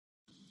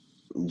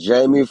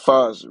Jamie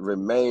Foxx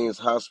remains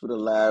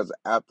hospitalized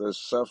after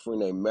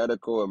suffering a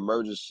medical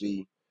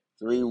emergency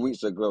 3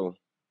 weeks ago.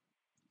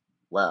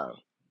 Wow.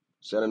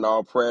 Sending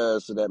all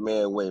prayers to that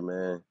man way,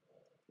 man.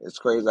 It's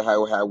crazy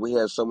how we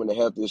have so many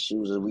health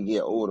issues as we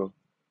get older.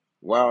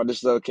 Wow, this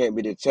stuff can't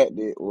be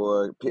detected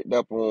or picked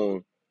up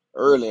on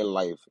early in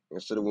life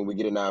instead of when we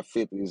get in our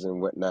 50s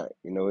and whatnot.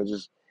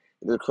 It's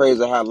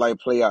crazy how life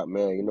play out,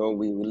 man.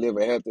 We live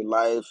a healthy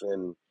life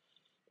and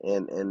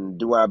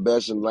do our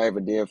best in life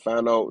and then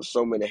find out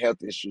so many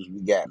health issues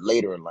we got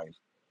later in life.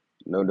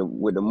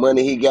 With the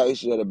money he got, he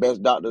should have the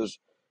best doctors.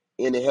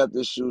 Any health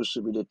issues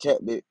should be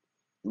detected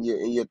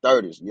in your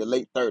 30s, your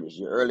late 30s,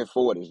 your early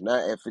 40s,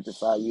 not at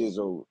 55 years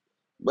old.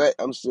 But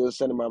I'm still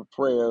sending my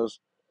prayers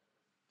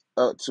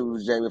up to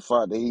Jamie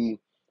Foxx that he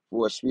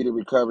for a speedy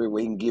recovery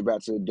where he can get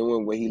back to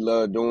doing what he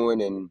loved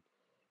doing and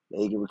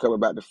he can recover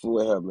back to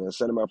full health, man.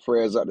 Sending my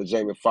prayers up to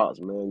Jamie Foxx,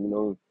 man.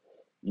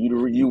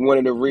 You one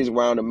of the reasons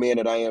why I'm the man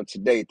that I am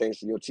today, thanks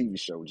to your TV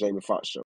show, Jamie Foxx Show.